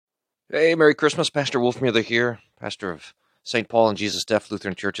Hey, Merry Christmas. Pastor Wolfmuller here, pastor of St. Paul and Jesus Deaf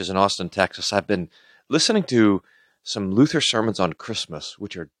Lutheran Churches in Austin, Texas. I've been listening to some Luther sermons on Christmas,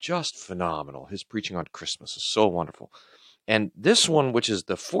 which are just phenomenal. His preaching on Christmas is so wonderful. And this one, which is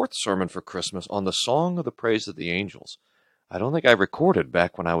the fourth sermon for Christmas on the Song of the Praise of the Angels, I don't think I recorded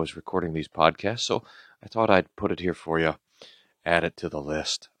back when I was recording these podcasts, so I thought I'd put it here for you, add it to the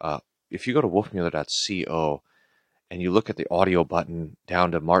list. If you go to wolfmuller.co, and you look at the audio button down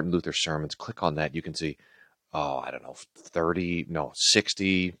to Martin Luther sermons, click on that. You can see, I don't know,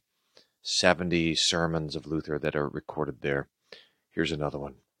 60, 70 sermons of Luther that are recorded there. Here's another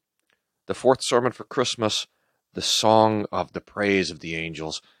one. The fourth sermon for Christmas, the Song of the Praise of the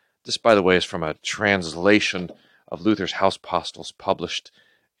Angels. This, by the way, is from a translation of Luther's Hausapostels published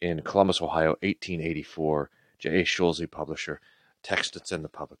in Columbus, Ohio, 1884. J.A. Schulze, publisher. Text that's in the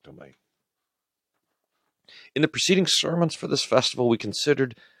public domain. In the preceding sermons for this festival, we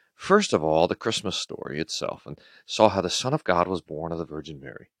considered, first of all, the Christmas story itself and saw how the Son of God was born of the Virgin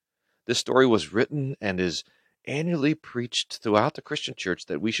Mary. This story was written and is annually preached throughout the Christian church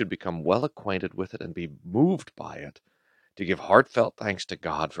that we should become well acquainted with it and be moved by it, to give heartfelt thanks to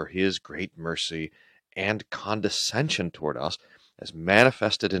God for his great mercy and condescension toward us as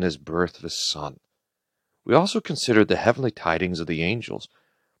manifested in his birth of his Son. We also considered the heavenly tidings of the angels,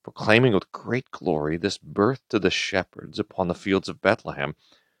 proclaiming with great glory this birth to the shepherds upon the fields of Bethlehem,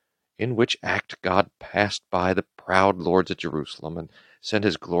 in which act God passed by the proud lords at Jerusalem and sent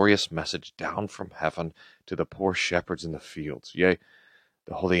his glorious message down from heaven to the poor shepherds in the fields. Yea,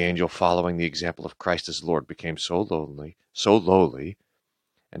 the holy angel, following the example of Christ as Lord, became so lowly,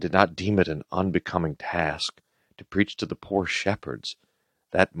 and did not deem it an unbecoming task to preach to the poor shepherds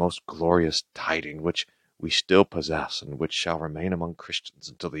that most glorious tiding which we still possess and which shall remain among Christians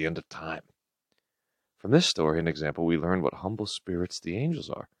until the end of time. From this story and example, we learn what humble spirits the angels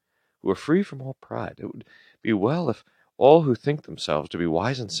are, who are free from all pride. It would be well if all who think themselves to be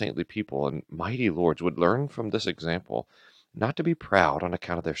wise and saintly people and mighty lords would learn from this example not to be proud on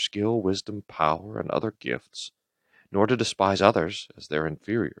account of their skill, wisdom, power, and other gifts, nor to despise others as their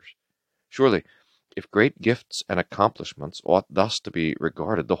inferiors. Surely, if great gifts and accomplishments ought thus to be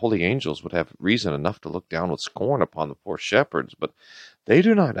regarded, the holy angels would have reason enough to look down with scorn upon the poor shepherds, but they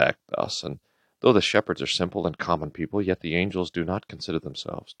do not act thus, and though the shepherds are simple and common people, yet the angels do not consider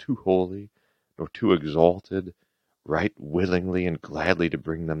themselves too holy nor too exalted, right willingly and gladly to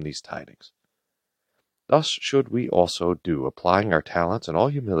bring them these tidings. Thus should we also do, applying our talents in all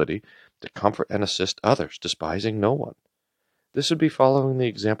humility to comfort and assist others, despising no one. This would be following the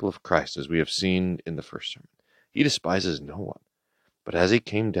example of Christ, as we have seen in the first sermon. He despises no one, but as he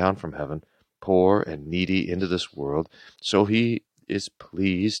came down from heaven, poor and needy into this world, so he is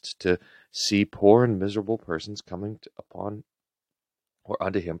pleased to see poor and miserable persons coming upon or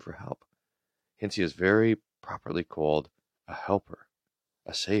unto him for help. Hence he is very properly called a helper,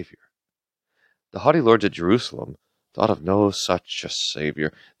 a Savior. The haughty lords at Jerusalem thought of no such a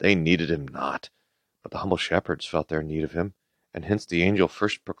Savior. They needed him not, but the humble shepherds felt their need of him, and hence the angel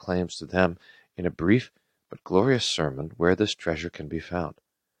first proclaims to them in a brief but glorious sermon where this treasure can be found,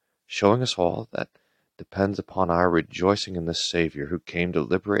 showing us all that depends upon our rejoicing in this Savior who came to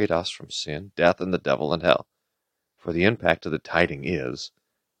liberate us from sin, death, and the devil and hell. For the impact of the tiding is,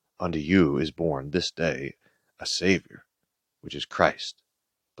 unto you is born this day a Savior, which is Christ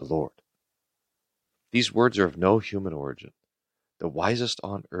the Lord. These words are of no human origin. The wisest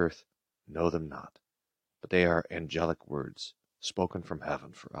on earth know them not, but they are angelic words, spoken from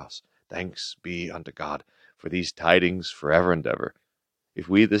heaven for us. Thanks be unto God for these tidings forever and ever. If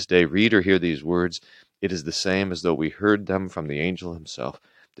we this day read or hear these words, it is the same as though we heard them from the angel himself.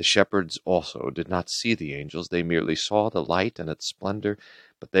 The shepherds also did not see the angels, they merely saw the light and its splendor,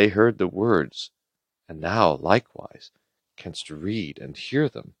 but they heard the words, and thou likewise canst read and hear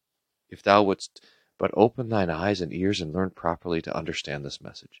them, if thou wouldst but open thine eyes and ears and learn properly to understand this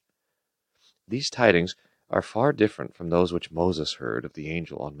message. These tidings are far different from those which Moses heard of the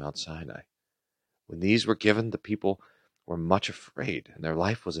angel on Mount Sinai. When these were given, the people were much afraid, and their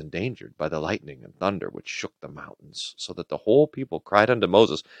life was endangered by the lightning and thunder which shook the mountains, so that the whole people cried unto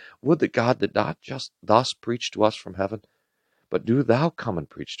Moses, Would that God did not just thus preach to us from heaven, but do thou come and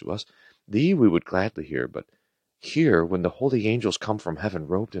preach to us. Thee we would gladly hear, but here, when the holy angels come from heaven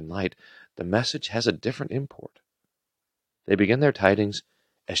robed in light, the message has a different import. They begin their tidings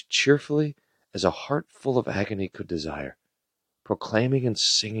as cheerfully as a heart full of agony could desire, proclaiming and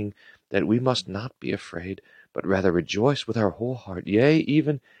singing that we must not be afraid, but rather rejoice with our whole heart, yea,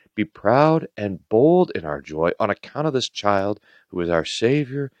 even be proud and bold in our joy on account of this child who is our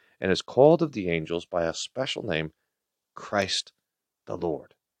Savior and is called of the angels by a special name, Christ the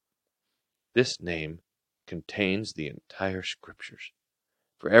Lord. This name contains the entire Scriptures,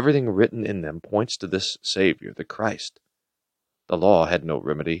 for everything written in them points to this Savior, the Christ. The law had no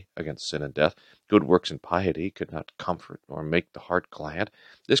remedy against sin and death. Good works and piety could not comfort nor make the heart glad.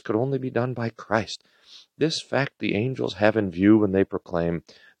 This could only be done by Christ. This fact the angels have in view when they proclaim,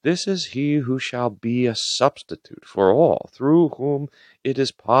 "This is he who shall be a substitute for all, through whom it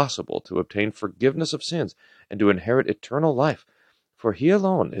is possible to obtain forgiveness of sins and to inherit eternal life, for he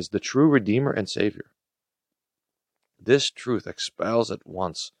alone is the true Redeemer and Savior." This truth expels at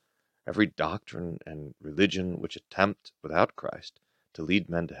once every doctrine and religion which attempt, without Christ, to lead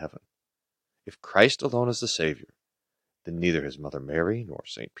men to heaven. If Christ alone is the Savior, then neither his mother Mary, nor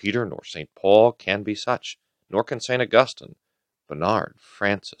St. Peter, nor St. Paul can be such, nor can St. Augustine, Bernard,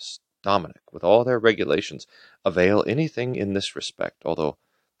 Francis, Dominic, with all their regulations, avail anything in this respect, although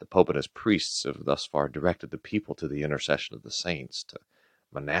the Pope and his priests have thus far directed the people to the intercession of the saints, to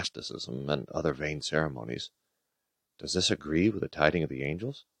monasticism, and other vain ceremonies. Does this agree with the tiding of the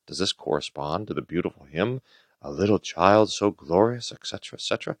angels? Does this correspond to the beautiful hymn, "A little child so glorious," etc.,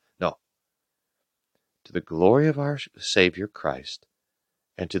 etc.? No. To the glory of our Savior Christ,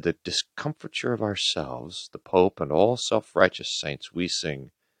 and to the discomfiture of ourselves, the Pope, and all self-righteous saints, we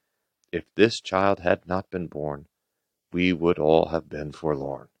sing, "If this child had not been born, we would all have been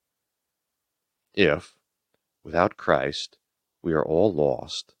forlorn." If, without Christ, we are all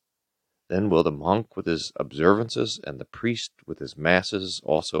lost, then will the monk with his observances and the priest with his masses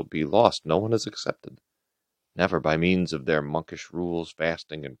also be lost. No one is accepted. Never by means of their monkish rules,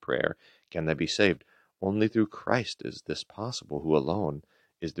 fasting, and prayer can they be saved. Only through Christ is this possible, who alone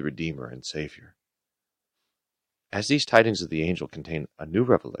is the Redeemer and Savior. As these tidings of the angel contain a new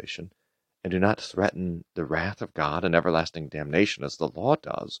revelation, and do not threaten the wrath of God and everlasting damnation as the law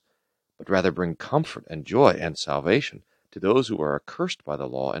does, but rather bring comfort and joy and salvation to those who are accursed by the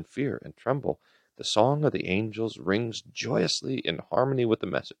law and fear and tremble, the song of the angels rings joyously in harmony with the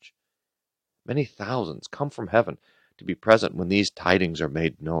message. Many thousands come from heaven to be present when these tidings are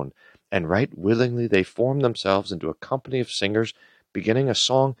made known, and right willingly they form themselves into a company of singers, beginning a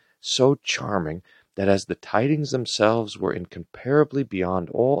song so charming that as the tidings themselves were incomparably beyond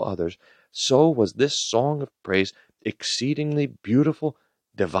all others, so was this song of praise exceedingly beautiful,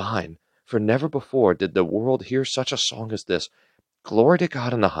 divine, for never before did the world hear such a song as this: "Glory to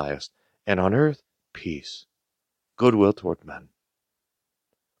God in the highest, and on earth peace, goodwill toward men."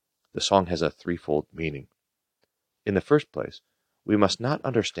 The song has a threefold meaning. In the first place, we must not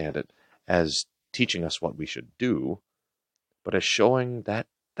understand it as teaching us what we should do, but as showing that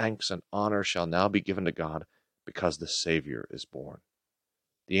thanks and honor shall now be given to God because the Savior is born.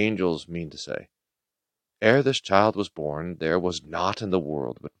 The angels mean to say, "Ere this child was born, there was naught in the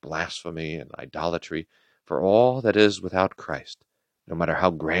world but blasphemy and idolatry, for all that is without Christ, no matter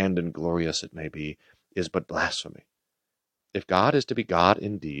how grand and glorious it may be, is but blasphemy. If God is to be God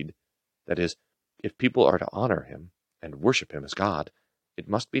indeed, that is, if people are to honor him and worship him as God, it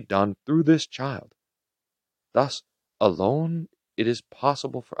must be done through this child. Thus alone it is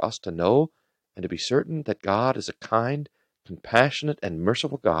possible for us to know and to be certain that God is a kind, compassionate, and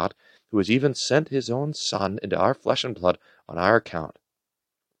merciful God who has even sent his own Son into our flesh and blood on our account.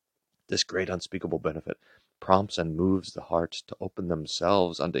 This great unspeakable benefit prompts and moves the hearts to open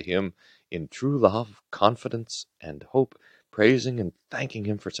themselves unto him in true love, confidence, and hope, praising and thanking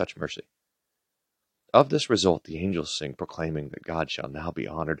him for such mercy. Of this result the angels sing, proclaiming that God shall now be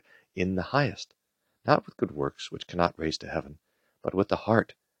honored in the highest, not with good works which cannot raise to heaven, but with the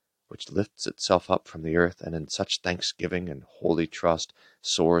heart which lifts itself up from the earth, and in such thanksgiving and holy trust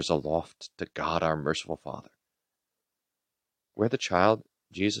soars aloft to God our merciful Father. Where the child,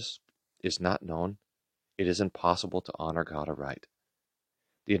 Jesus, is not known, it is impossible to honor God aright.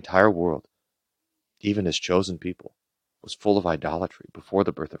 The entire world, even his chosen people, was full of idolatry before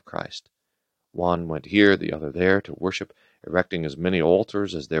the birth of Christ. One went here, the other there, to worship, erecting as many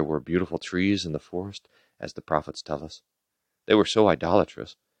altars as there were beautiful trees in the forest, as the prophets tell us. They were so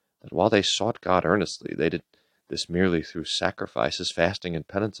idolatrous that while they sought God earnestly, they did this merely through sacrifices, fasting, and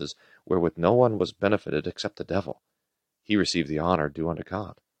penances, wherewith no one was benefited except the devil. He received the honor due unto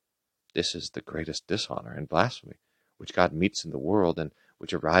God. This is the greatest dishonor and blasphemy which God meets in the world, and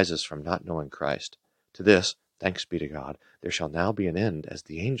which arises from not knowing Christ. To this, thanks be to God, there shall now be an end, as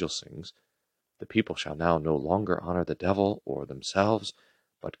the angel sings. The people shall now no longer honor the devil or themselves,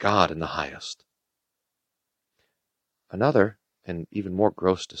 but God in the highest. Another, and even more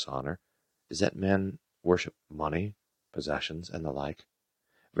gross dishonor, is that men worship money, possessions, and the like.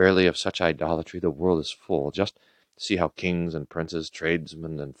 Verily, of such idolatry the world is full. Just see how kings and princes,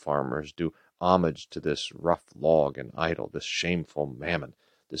 tradesmen and farmers do homage to this rough log and idol, this shameful mammon,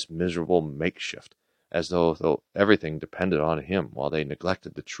 this miserable makeshift, as though everything depended on him, while they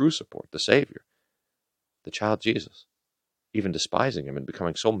neglected the true support, the Savior, the child Jesus, even despising him and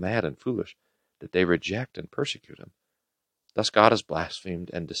becoming so mad and foolish that they reject and persecute him. Thus God is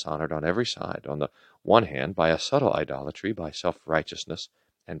blasphemed and dishonored on every side, on the one hand by a subtle idolatry, by self-righteousness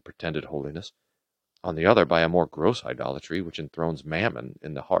and pretended holiness, on the other by a more gross idolatry which enthrones mammon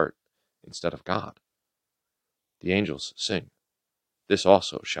in the heart instead of God. The angels sing, "This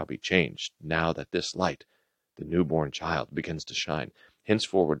also shall be changed, now that this light, the newborn child, begins to shine.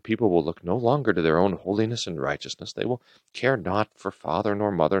 Henceforward people will look no longer to their own holiness and righteousness. They will care not for father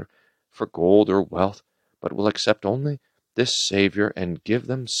nor mother, for gold or wealth, but will accept only this Savior and give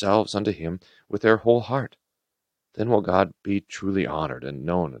themselves unto him with their whole heart. Then will God be truly honored and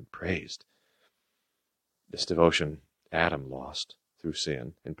known and praised." This devotion Adam lost through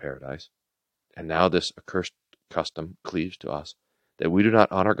sin in paradise, and now this accursed custom cleaves to us, that we do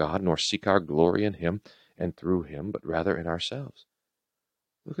not honor God nor seek our glory in him and through him, but rather in ourselves.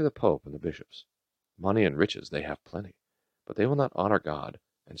 Look at the Pope and the bishops. Money and riches they have plenty, but they will not honor God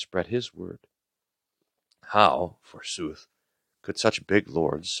and spread his word. How, forsooth, could such big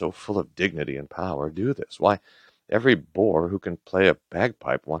lords, so full of dignity and power, do this? Why, every boor who can play a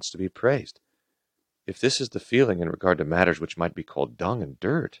bagpipe wants to be praised. If this is the feeling in regard to matters which might be called dung and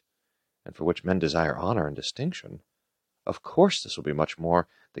dirt, and for which men desire honor and distinction, of course this will be much more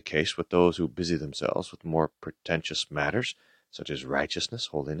the case with those who busy themselves with more pretentious matters, such as righteousness,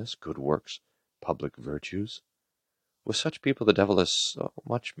 holiness, good works, public virtues. With such people the devil is so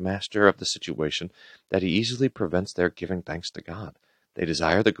much master of the situation that he easily prevents their giving thanks to God. They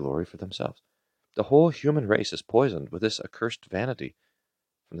desire the glory for themselves. The whole human race is poisoned with this accursed vanity.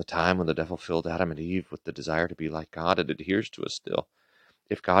 From the time when the devil filled Adam and Eve with the desire to be like God, it adheres to us still.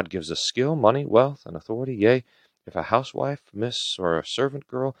 If God gives us skill, money, wealth, and authority, yea, if a housewife, miss, or a servant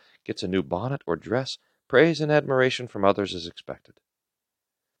girl gets a new bonnet or dress, praise and admiration from others is expected.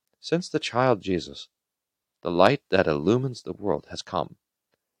 Since the child Jesus, the light that illumines the world, has come,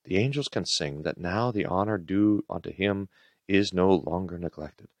 the angels can sing that now the honor due unto him is no longer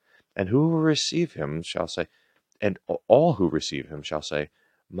neglected, and who will receive him shall say, and all who receive him shall say,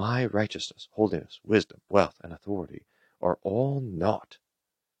 "My righteousness, holiness, wisdom, wealth, and authority are all naught,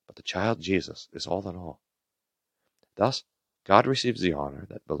 but the child Jesus is all in all." Thus, God receives the honor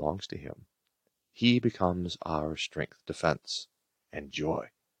that belongs to him. He becomes our strength, defense, and joy,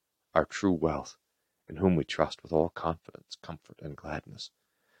 our true wealth, in whom we trust with all confidence, comfort, and gladness,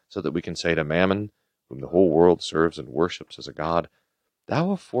 so that we can say to Mammon, whom the whole world serves and worships as a god, "Thou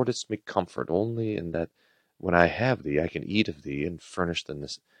affordest me comfort only in that when I have thee I can eat of thee and furnish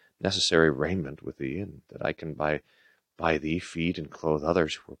the necessary raiment with thee, and that I can by thee feed and clothe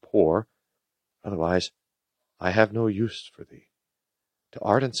others who are poor. Otherwise I have no use for thee." To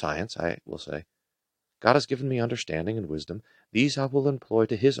art and science I will say, "God has given me understanding and wisdom. These I will employ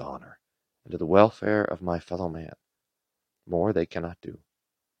to his honor and to the welfare of my fellow man. More they cannot do.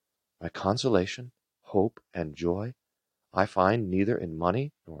 My consolation, hope, and joy I find neither in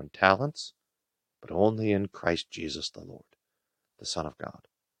money nor in talents, but only in Christ Jesus the Lord, the Son of God."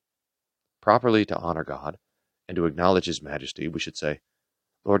 Properly to honor God and to acknowledge his majesty, we should say,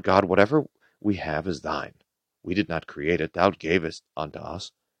 "Lord God, whatever we have is thine. We did not create it, thou gavest unto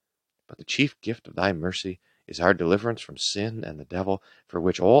us. But the chief gift of thy mercy is our deliverance from sin and the devil, for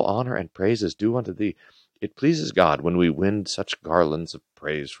which all honor and praise is due unto thee. It pleases God when we wind such garlands of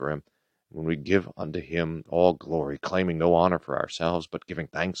praise for him, when we give unto him all glory, claiming no honor for ourselves, but giving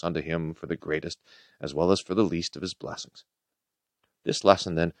thanks unto him for the greatest as well as for the least of his blessings." This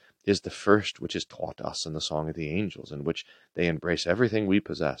lesson, then, is the first which is taught us in the Song of the Angels, in which they embrace everything we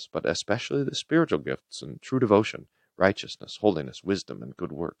possess, but especially the spiritual gifts and true devotion, righteousness, holiness, wisdom, and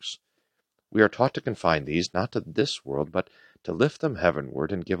good works. We are taught to confine these not to this world, but to lift them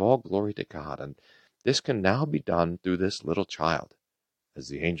heavenward and give all glory to God, and this can now be done through this little child, as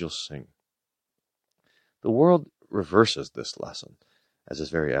the angels sing. The world reverses this lesson, as is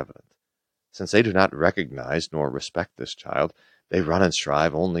very evident. Since they do not recognize nor respect this child, they run and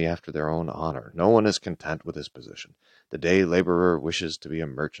strive only after their own honor. No one is content with his position. The day laborer wishes to be a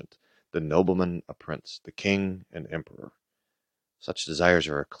merchant, the nobleman a prince, the king an emperor. Such desires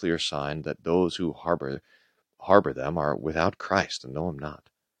are a clear sign that those who harbor them are without Christ and know him not.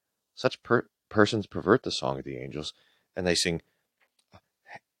 Such persons pervert the song of the angels, and they sing,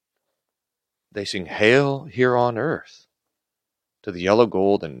 "Hail here on earth, to the yellow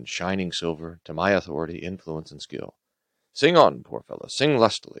gold and shining silver, to my authority, influence, and skill. Sing on, poor fellows, sing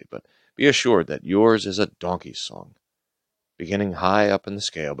lustily, but be assured that yours is a donkey's song, beginning high up in the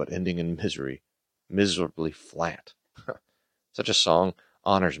scale, but ending in misery, miserably flat." Such a song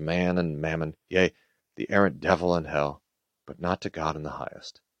honors man and mammon, yea, the errant devil and hell, but not to God in the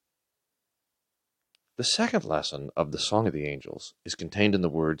highest. The second lesson of the Song of the Angels is contained in the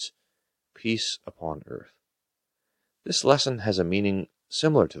words, peace upon earth. This lesson has a meaning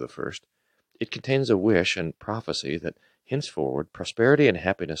similar to the first. It contains a wish and prophecy that henceforward prosperity and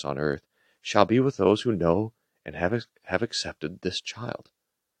happiness on earth shall be with those who know and have accepted this child.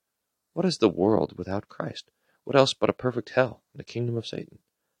 What is the world without Christ? What else but a perfect hell and a kingdom of Satan,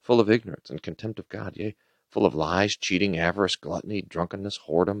 full of ignorance and contempt of God, yea, full of lies, cheating, avarice, gluttony, drunkenness,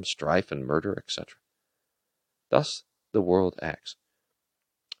 whoredom, strife, and murder, etc. Thus the world acts.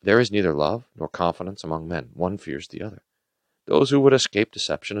 There is neither love nor confidence among men. One fears the other. Those who would escape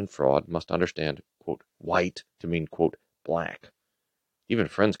deception and fraud must understand, quote, white to mean, quote, black. Even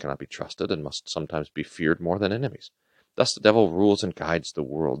friends cannot be trusted and must sometimes be feared more than enemies. Thus the devil rules and guides the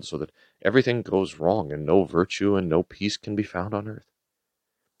world so that everything goes wrong and no virtue and no peace can be found on earth.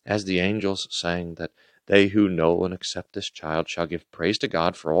 As the angels sang that they who know and accept this child shall give praise to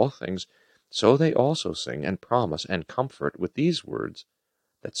God for all things, so they also sing and promise and comfort with these words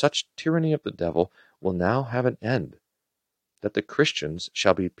that such tyranny of the devil will now have an end, that the Christians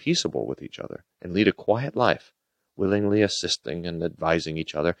shall be peaceable with each other and lead a quiet life, willingly assisting and advising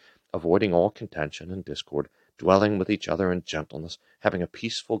each other, avoiding all contention and discord, dwelling with each other in gentleness, having a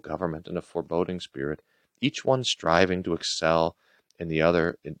peaceful government and a foreboding spirit, each one striving to excel in the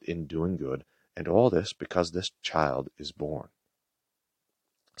other in doing good, and all this because this child is born.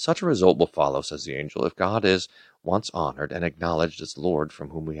 Such a result will follow, says the angel, if God is once honored and acknowledged as Lord from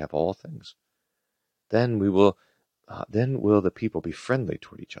whom we have all things. Then will the people be friendly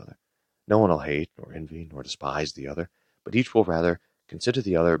toward each other. No one will hate, nor envy, nor despise the other, but each will rather consider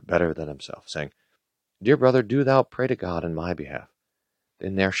the other better than himself, saying, Dear brother, do thou pray to God in my behalf.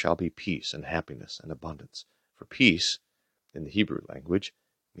 Then there shall be peace and happiness and abundance. For peace, in the Hebrew language,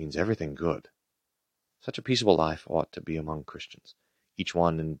 means everything good. Such a peaceable life ought to be among Christians, each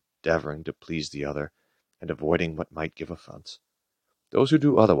one endeavoring to please the other and avoiding what might give offense. Those who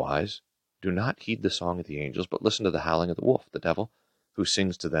do otherwise do not heed the song of the angels, but listen to the howling of the wolf, the devil, who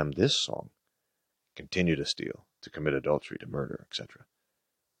sings to them this song, continue to steal, to commit adultery, to murder, etc.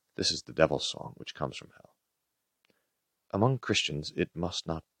 This is the devil's song, which comes from hell. Among Christians it must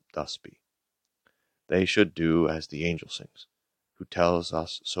not thus be. They should do as the angel sings, who tells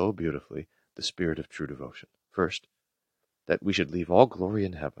us so beautifully the spirit of true devotion. First, that we should leave all glory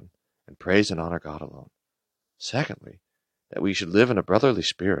in heaven and praise and honor God alone. Secondly, that we should live in a brotherly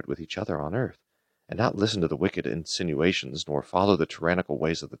spirit with each other on earth, and not listen to the wicked insinuations, nor follow the tyrannical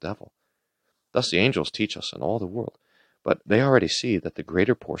ways of the devil. Thus the angels teach us in all the world, but they already see that the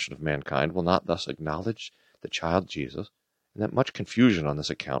greater portion of mankind will not thus acknowledge the child Jesus, and that much confusion on this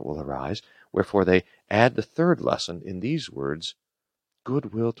account will arise, wherefore they add the third lesson in these words,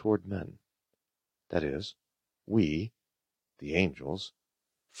 goodwill toward men. That is, we, the angels,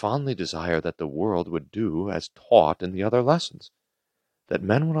 fondly desire that the world would do as taught in the other lessons, that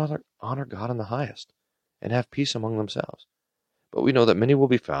men would honor God in the highest, and have peace among themselves. But we know that many will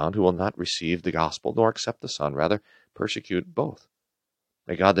be found who will not receive the gospel nor accept the Son, rather persecute both.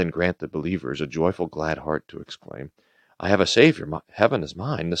 May God then grant the believers a joyful, glad heart to exclaim, I have a Savior, heaven is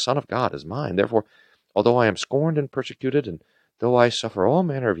mine, the Son of God is mine. Therefore, although I am scorned and persecuted, and though I suffer all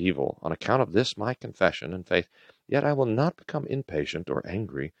manner of evil on account of this my confession and faith, yet I will not become impatient or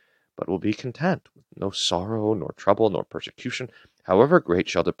angry, but will be content with no sorrow, nor trouble, nor persecution, however great,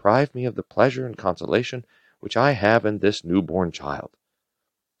 shall deprive me of the pleasure and consolation which I have in this newborn child.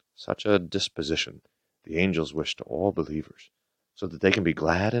 Such a disposition the angels wish to all believers, so that they can be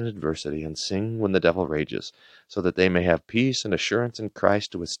glad in adversity and sing when the devil rages, so that they may have peace and assurance in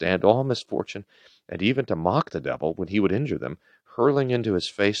Christ to withstand all misfortune, and even to mock the devil when he would injure them, hurling into his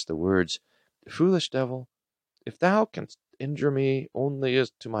face the words, Foolish devil, if thou canst injure me only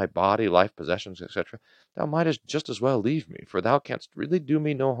as to my body, life, possessions, etc., thou mightest just as well leave me, for thou canst really do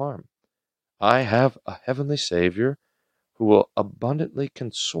me no harm. I have a heavenly Savior who will abundantly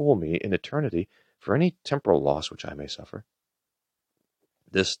console me in eternity for any temporal loss which I may suffer.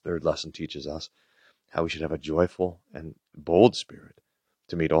 This third lesson teaches us how we should have a joyful and bold spirit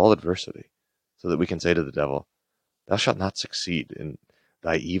to meet all adversity, so that we can say to the devil, Thou shalt not succeed in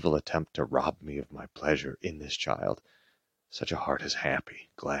thy evil attempt to rob me of my pleasure in this child. Such a heart is happy,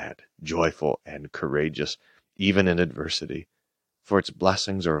 glad, joyful, and courageous, even in adversity, for its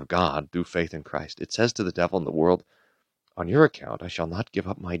blessings are of God through faith in Christ. It says to the devil in the world, On your account I shall not give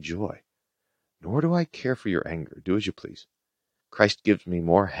up my joy, nor do I care for your anger. Do as you please. Christ gives me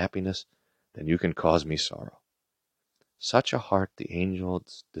more happiness than you can cause me sorrow. Such a heart the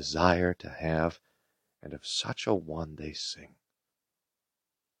angels desire to have, and of such a one they sing.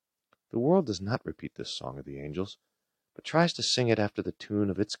 The world does not repeat this song of the angels, but tries to sing it after the tune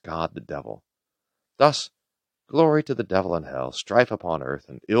of its god, the devil. Thus, glory to the devil in hell, strife upon earth,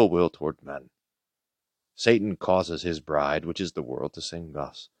 and ill will toward men. Satan causes his bride, which is the world, to sing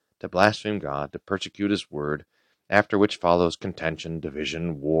thus, to blaspheme God, to persecute his word, after which follows contention,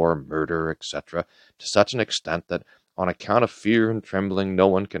 division, war, murder, etc., to such an extent that on account of fear and trembling no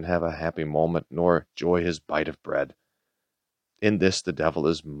one can have a happy moment nor enjoy his bite of bread. In this the devil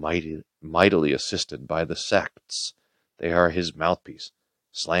is mightily assisted by the sects. They are his mouthpiece,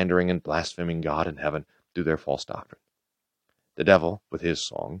 slandering and blaspheming God in heaven through their false doctrine. The devil, with his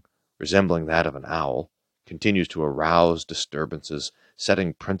song, resembling that of an owl, continues to arouse disturbances,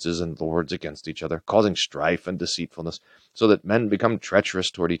 setting princes and lords against each other, causing strife and deceitfulness, so that men become treacherous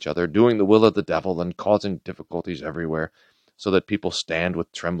toward each other, doing the will of the devil and causing difficulties everywhere, so that people stand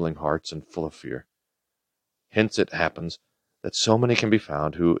with trembling hearts and full of fear. Hence it happens that so many can be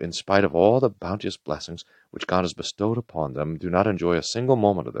found who, in spite of all the bounteous blessings which God has bestowed upon them, do not enjoy a single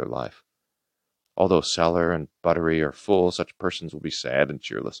moment of their life. Although cellar and buttery are full, such persons will be sad and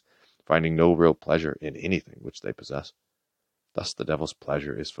cheerless, finding no real pleasure in anything which they possess. Thus the devil's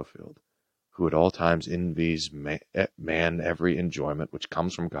pleasure is fulfilled, who at all times envies man every enjoyment which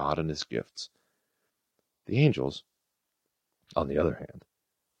comes from God and his gifts. The angels, on the other hand,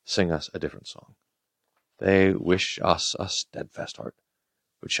 sing us a different song. They wish us a steadfast heart,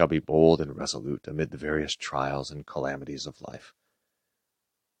 which shall be bold and resolute amid the various trials and calamities of life.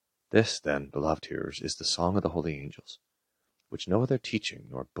 This, then, beloved hearers, is the song of the holy angels, which no other teaching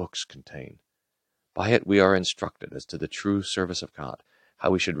nor books contain. By it we are instructed as to the true service of God, how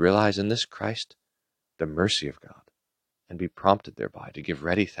we should realize in this Christ the mercy of God, and be prompted thereby to give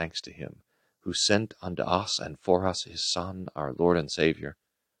ready thanks to him, who sent unto us and for us his Son, our Lord and Savior.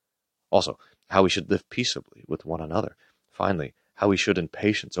 Also, how we should live peaceably with one another. Finally, how we should in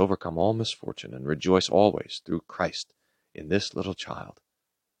patience overcome all misfortune and rejoice always through Christ in this little child.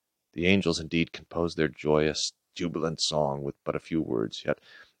 The angels indeed compose their joyous, jubilant song with but a few words, yet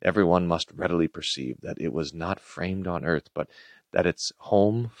every one must readily perceive that it was not framed on earth, but that its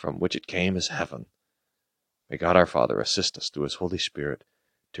home from which it came is heaven. May God our Father assist us through his Holy Spirit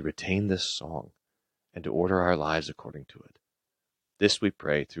to retain this song and to order our lives according to it. This we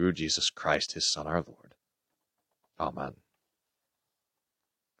pray through Jesus Christ, his Son, our Lord. Amen.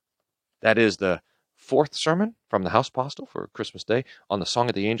 That is the fourth sermon from the House Postil for Christmas Day on the Song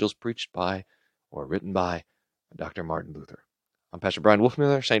of the Angels, preached by or written by Dr. Martin Luther. I'm Pastor Brian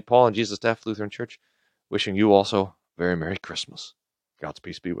Wolfmuller, St. Paul and Jesus F. Lutheran Church, wishing you also a very Merry Christmas. God's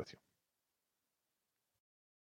peace be with you.